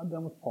God was not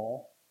done with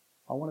Paul,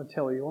 I want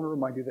to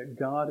remind you that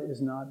God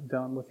is not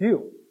done with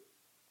you.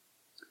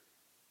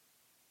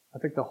 I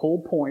think the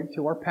whole point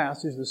to our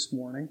passage this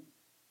morning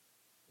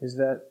is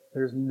that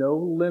there's no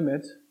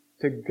limit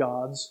to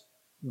God's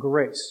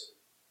grace.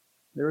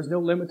 There is no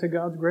limit to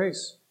God's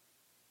grace.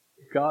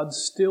 God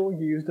still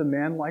used a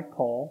man like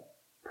Paul,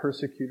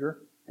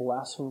 persecutor,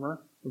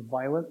 blasphemer,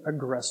 violent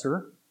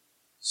aggressor,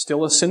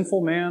 still a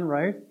sinful man,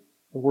 right?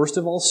 The worst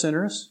of all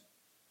sinners.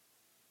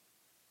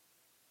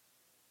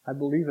 I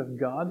believe if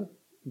God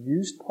could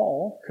use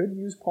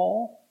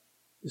Paul,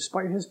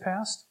 despite his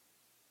past,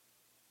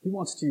 He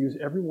wants to use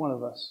every one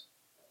of us.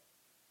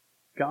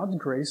 God's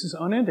grace is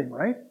unending,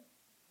 right?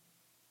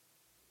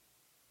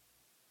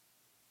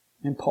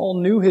 And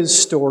Paul knew his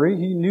story.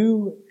 He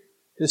knew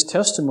his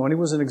testimony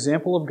was an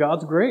example of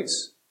God's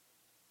grace.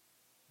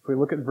 If we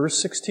look at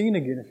verse 16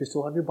 again, if you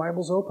still have your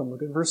Bibles open,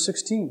 look at verse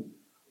 16.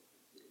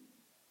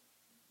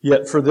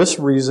 Yet for this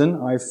reason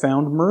I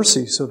found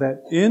mercy, so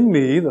that in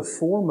me, the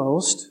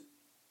foremost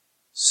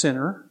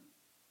sinner,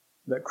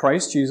 that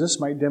Christ Jesus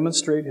might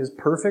demonstrate His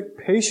perfect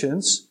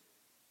patience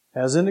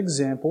as an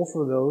example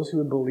for those who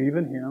would believe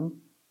in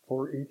Him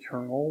for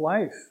eternal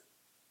life.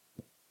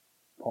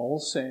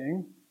 Paul's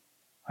saying,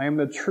 I am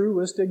the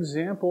truest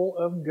example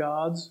of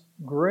God's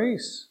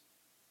grace.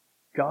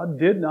 God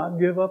did not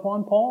give up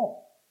on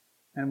Paul.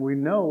 And we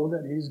know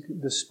that He's,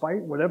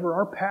 despite whatever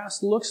our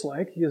past looks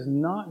like, He is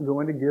not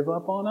going to give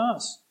up on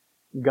us.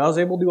 God's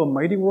able to do a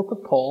mighty work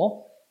with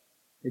Paul.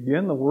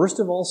 Again, the worst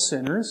of all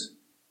sinners.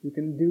 He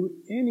can do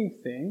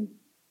anything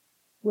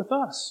with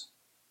us.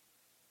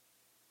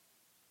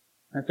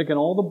 I think in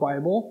all the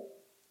Bible,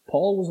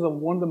 Paul was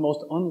one of the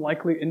most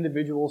unlikely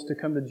individuals to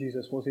come to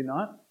Jesus, was he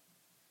not?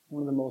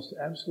 One of the most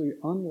absolutely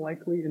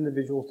unlikely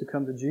individuals to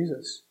come to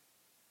Jesus.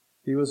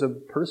 He was a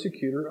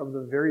persecutor of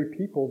the very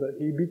people that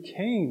he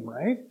became,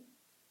 right?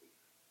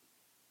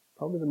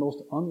 Probably the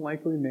most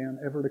unlikely man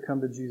ever to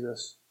come to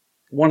Jesus.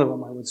 One of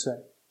them, I would say.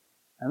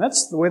 And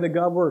that's the way that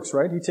God works,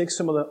 right? He takes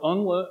some of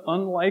the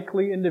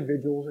unlikely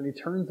individuals and He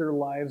turns their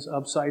lives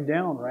upside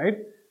down, right?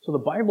 So the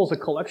Bible's a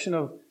collection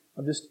of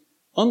just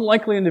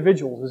unlikely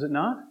individuals, is it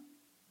not?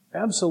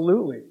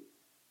 Absolutely.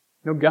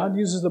 You know, God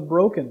uses the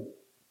broken.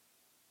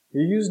 He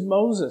used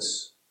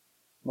Moses.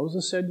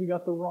 Moses said, "You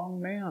got the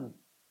wrong man.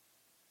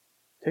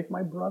 Take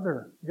my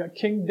brother." You got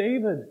King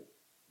David,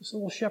 this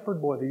little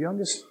shepherd boy, the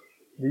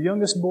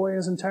youngest boy in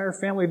his entire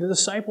family. The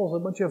disciples, a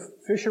bunch of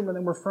fishermen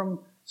that were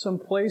from some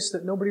place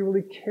that nobody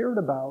really cared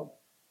about.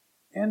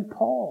 And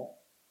Paul.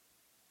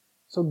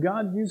 So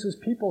God uses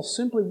people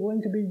simply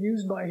willing to be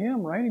used by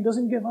Him, right? He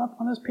doesn't give up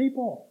on His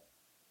people.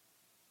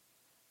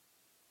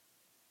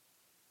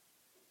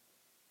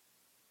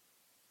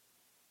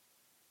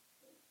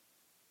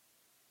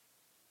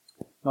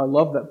 Now, I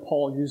love that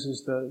Paul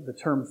uses the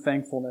term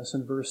thankfulness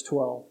in verse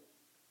 12.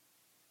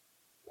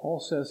 Paul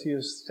says he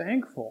is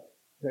thankful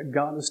that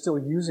God is still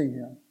using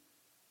him.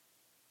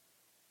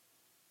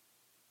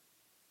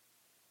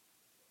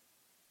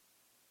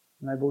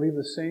 And I believe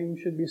the same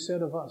should be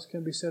said of us,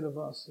 can be said of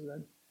us,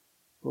 that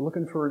we're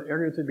looking for an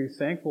area to be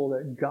thankful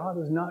that God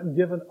has not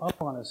given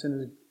up on us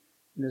in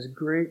His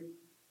great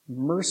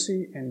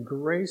mercy and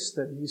grace,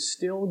 that He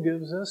still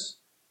gives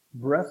us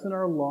breath in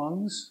our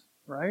lungs,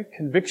 right?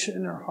 Conviction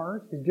in our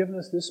heart. He's given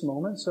us this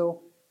moment.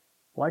 So,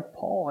 like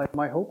Paul,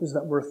 my hope is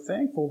that we're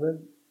thankful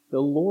that the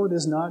Lord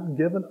is not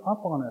given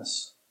up on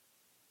us.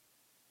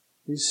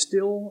 He's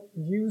still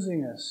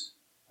using us.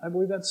 I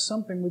believe that's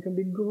something we can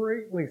be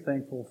greatly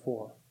thankful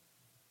for.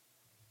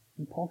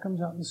 And Paul comes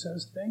out and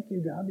says, "Thank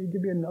you, God, that You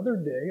give me another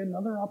day,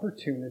 another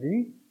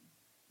opportunity.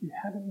 You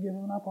haven't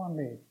given up on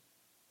me.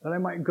 That I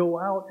might go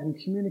out and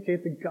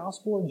communicate the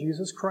gospel of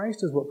Jesus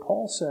Christ," is what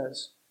Paul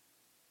says.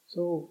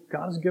 So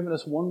God has given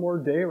us one more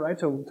day, right,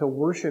 to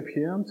worship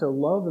Him, to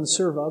love and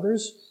serve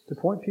others, to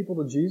point people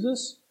to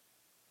Jesus.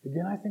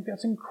 Again, I think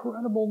that's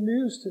incredible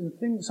news,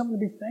 something to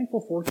be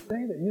thankful for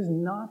today, that He has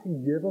not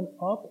given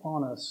up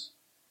on us.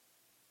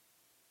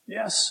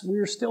 Yes, we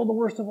are still the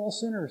worst of all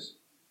sinners,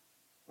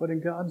 but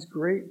in God's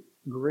great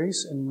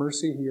grace and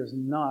mercy, He has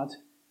not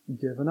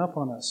given up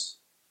on us.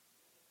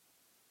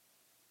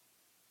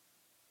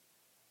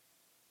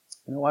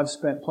 You know, I've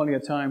spent plenty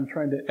of time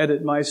trying to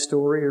edit my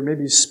story, or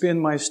maybe spin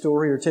my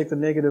story, or take the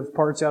negative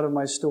parts out of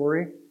my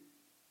story.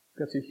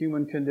 That's a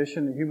human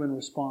condition, a human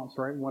response,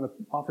 right? We want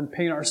to often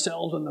paint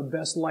ourselves in the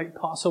best light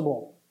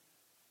possible.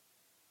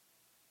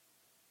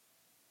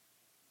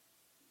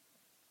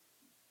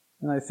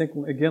 And I think,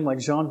 again, like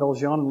Jean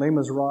Valjean and Les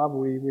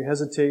Miserables, we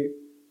hesitate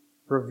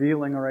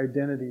revealing our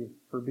identity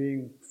for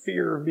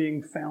fear of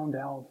being found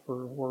out,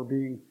 or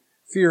being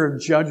fear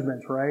of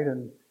judgment, right?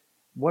 And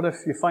what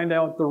if you find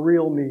out the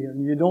real me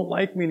and you don't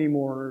like me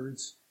anymore? Or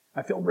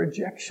I feel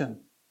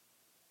rejection.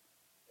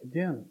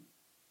 Again,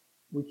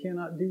 we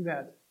cannot do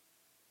that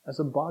as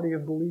a body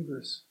of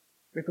believers.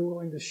 We have to be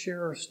willing to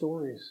share our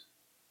stories.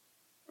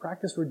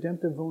 Practice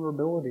redemptive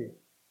vulnerability.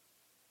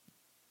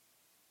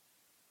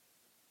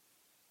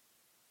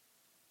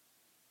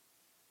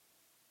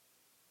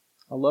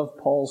 I love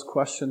Paul's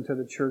question to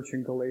the church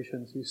in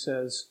Galatians. He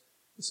says,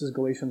 this is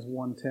Galatians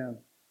 1:10.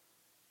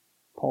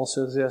 Paul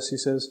says this, he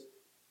says,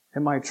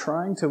 "Am I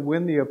trying to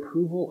win the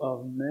approval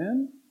of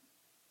men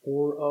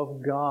or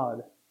of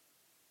God?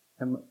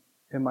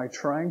 Am I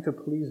trying to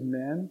please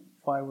men?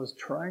 If I was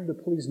trying to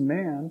please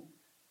man,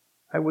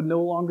 I would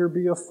no longer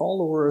be a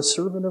follower, a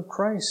servant of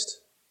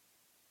Christ."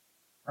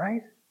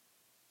 Right?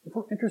 If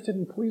we're interested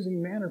in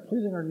pleasing man or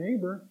pleasing our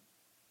neighbor,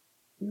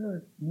 we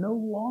are no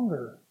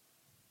longer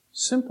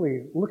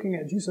simply looking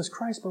at Jesus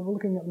Christ, but we're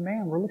looking at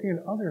man. We're looking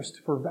at others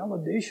for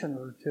validation,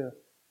 or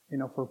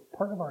for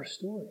part of our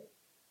story.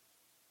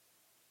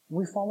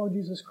 We follow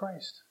Jesus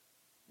Christ.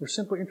 We're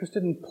simply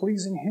interested in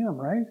pleasing Him,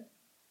 right?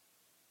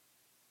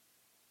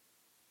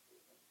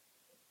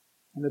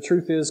 And the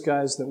truth is,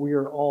 guys, that we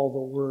are all the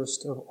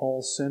worst of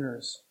all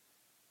sinners.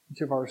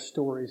 Each of our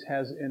stories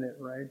has in it,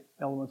 right,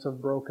 elements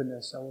of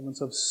brokenness,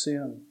 elements of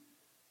sin,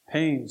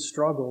 pain,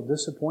 struggle,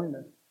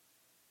 disappointment.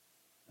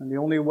 And the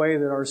only way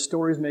that our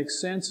stories make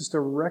sense is to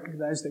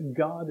recognize that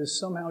God is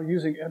somehow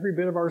using every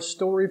bit of our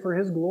story for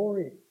His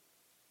glory.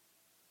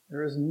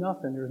 There's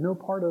no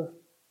part of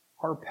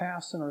our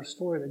past and our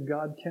story that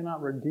God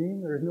cannot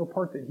redeem. There is no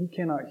part that He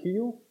cannot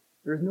heal.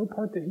 There is no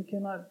part that He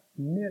cannot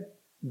knit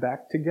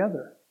back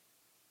together.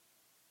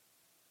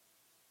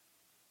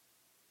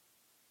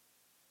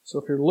 So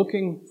if you're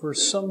looking for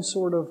some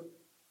sort of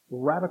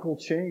radical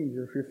change,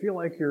 or if you feel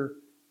like you're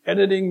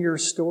editing your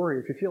story,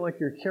 if you feel like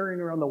you're carrying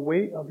around the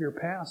weight of your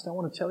past, I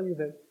want to tell you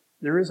that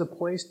there is a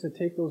place to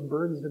take those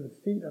burdens to the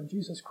feet of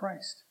Jesus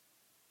Christ.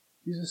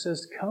 Jesus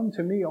says, "Come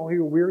to me, all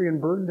who are weary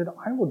and burdened, and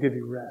I will give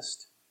you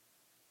rest."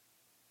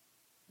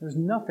 There's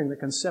nothing that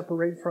can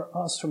separate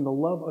us from the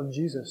love of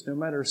Jesus, no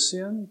matter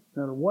sin,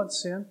 no matter what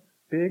sin,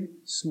 big,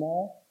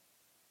 small.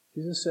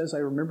 Jesus says, "I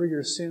remember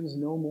your sins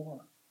no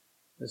more,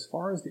 as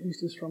far as the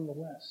east is from the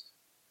west."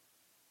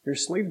 Your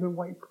slate's been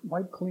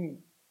wiped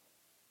clean.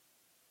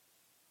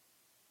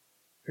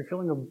 If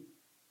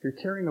you're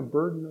carrying a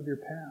burden of your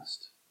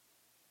past,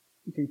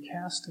 you can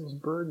cast those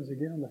burdens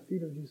again on the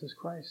feet of Jesus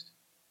Christ.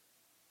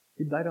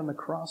 He died on the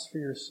cross for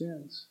your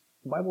sins.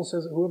 The Bible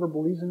says that whoever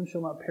believes in Him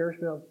shall not perish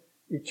but have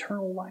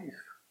eternal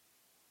life.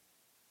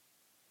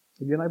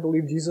 Again, I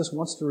believe Jesus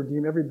wants to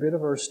redeem every bit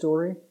of our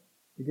story.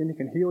 Again, He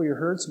can heal your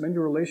hurts, mend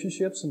your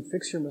relationships, and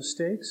fix your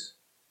mistakes.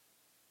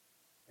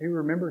 May we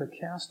remember to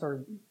cast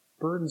our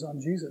burdens on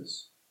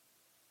Jesus.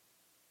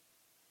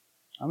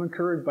 I'm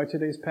encouraged by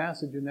today's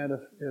passage in that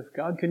if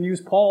God can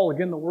use Paul,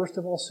 again, the worst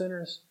of all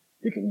sinners,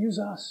 He can use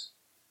us.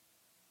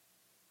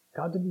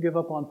 God didn't give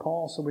up on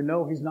Paul, so we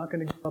know He's not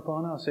going to give up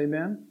on us.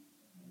 Amen?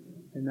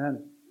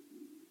 Amen.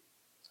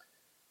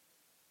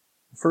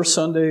 The first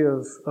Sunday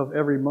of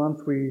every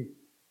month, we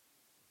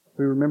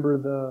remember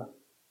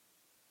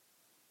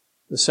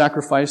the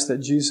sacrifice that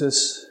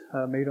Jesus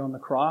made on the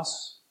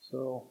cross.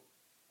 So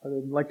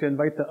I'd like to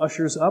invite the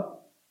ushers up.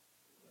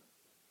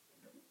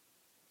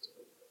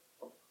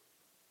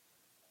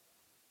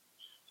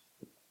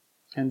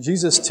 And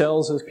Jesus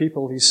tells His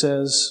people, He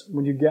says,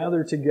 when you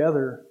gather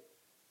together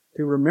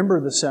to remember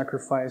the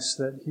sacrifice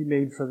that He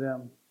made for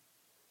them.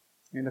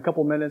 In a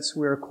couple minutes,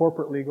 we are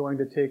corporately going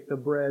to take the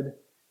bread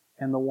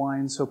and the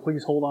wine, so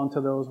please hold on to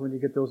those when you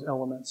get those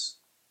elements.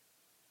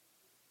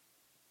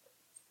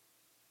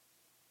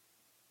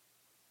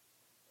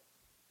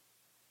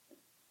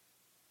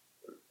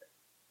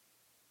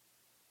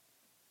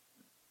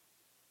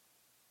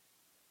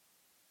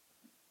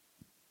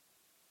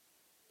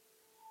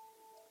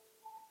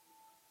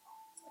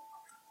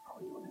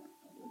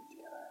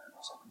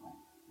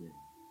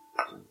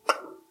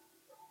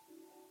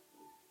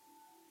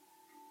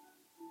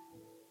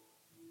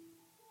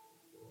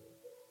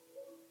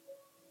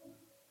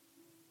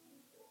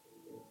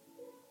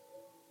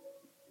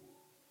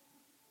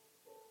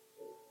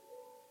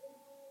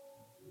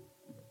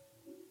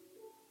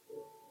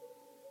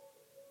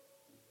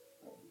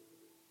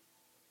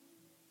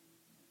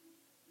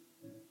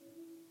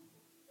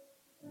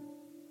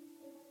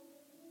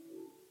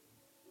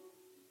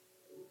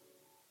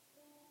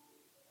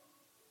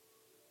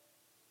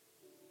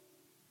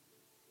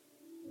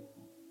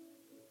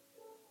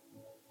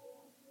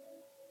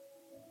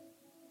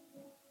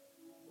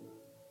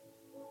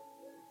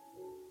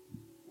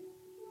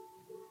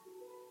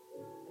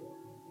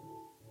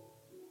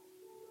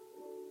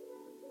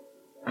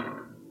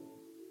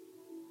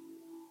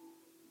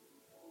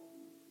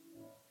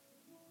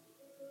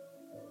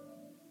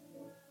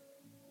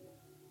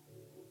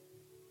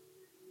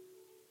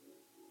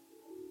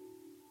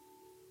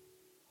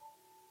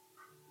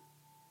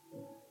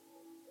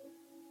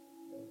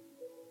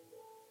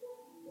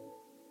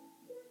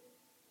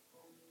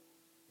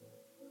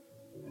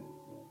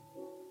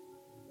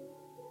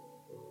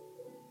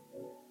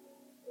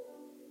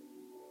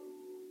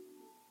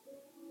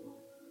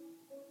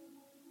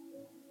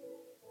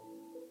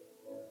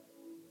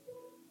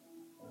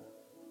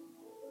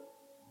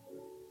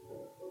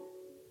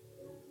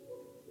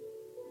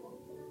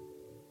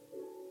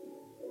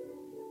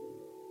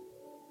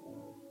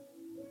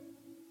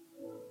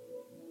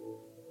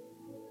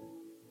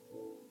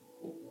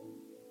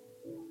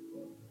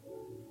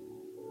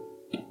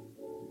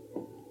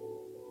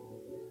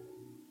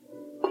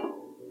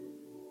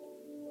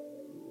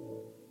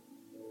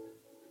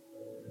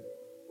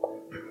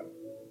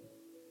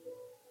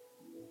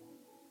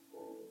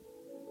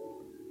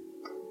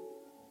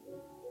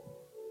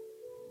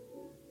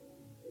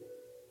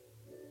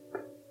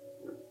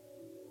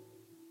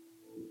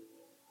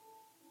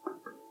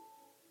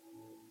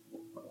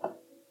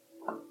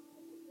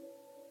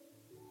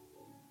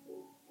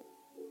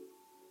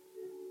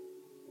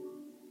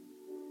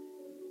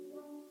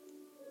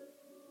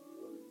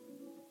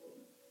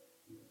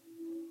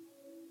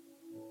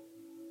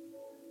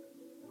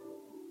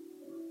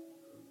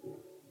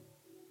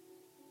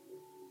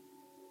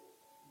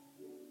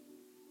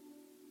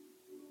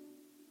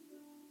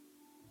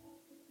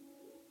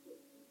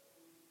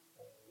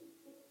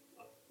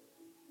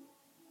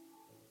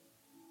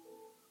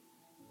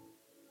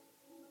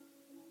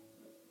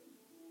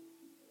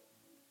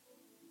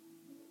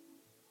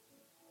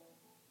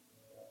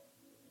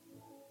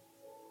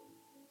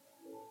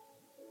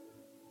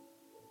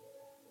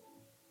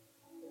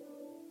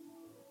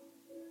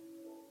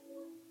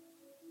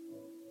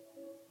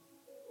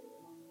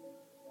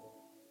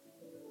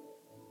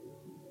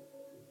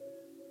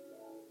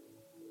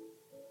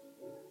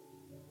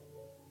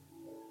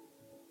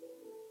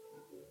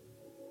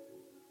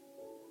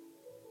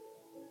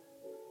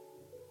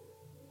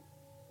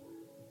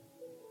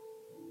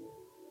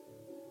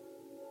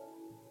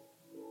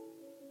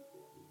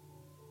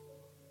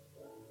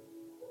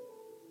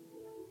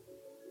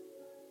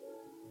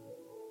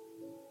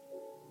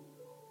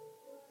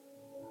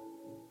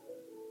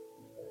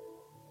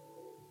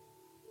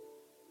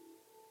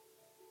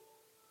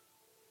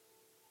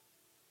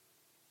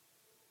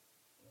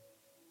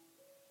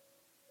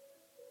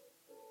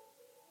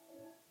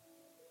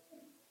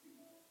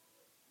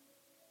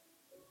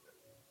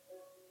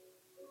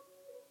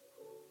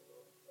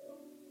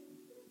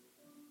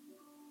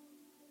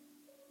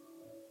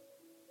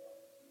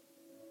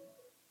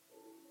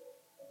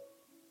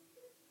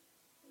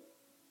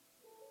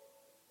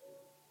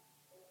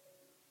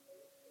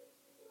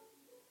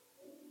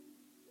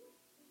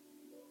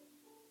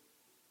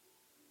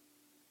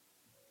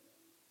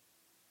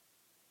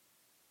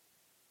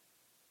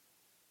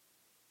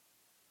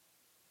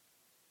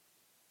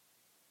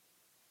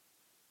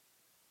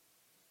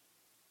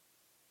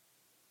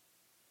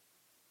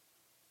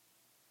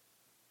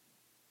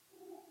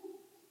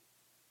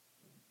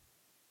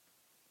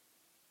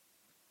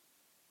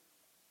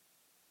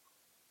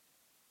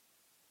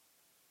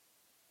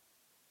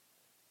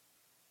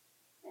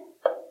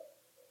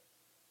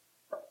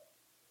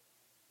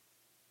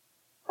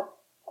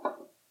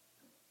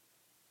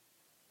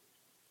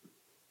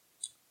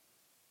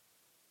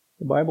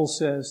 The Bible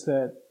says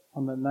that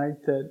on the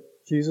night that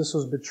Jesus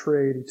was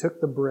betrayed, He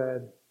took the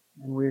bread,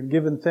 and we had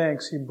given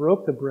thanks. He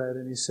broke the bread,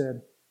 and He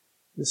said,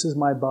 "This is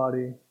my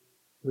body,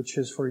 which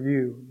is for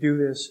you. Do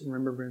this in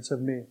remembrance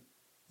of me."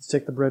 Let's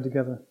take the bread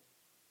together.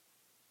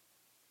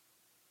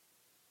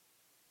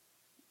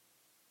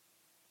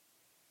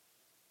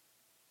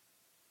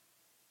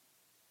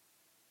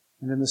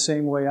 And in the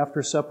same way,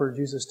 after supper,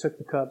 Jesus took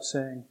the cup,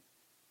 saying,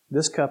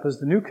 "This cup is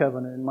the new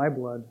covenant in my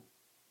blood.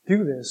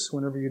 Do this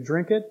whenever you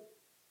drink it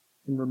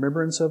in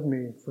remembrance of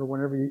me. For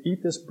whenever you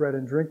eat this bread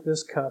and drink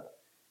this cup,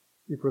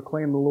 you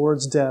proclaim the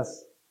Lord's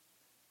death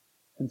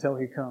until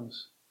He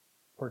comes."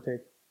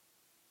 Partake.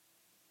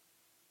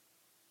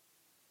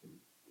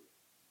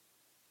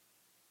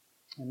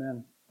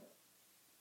 Amen.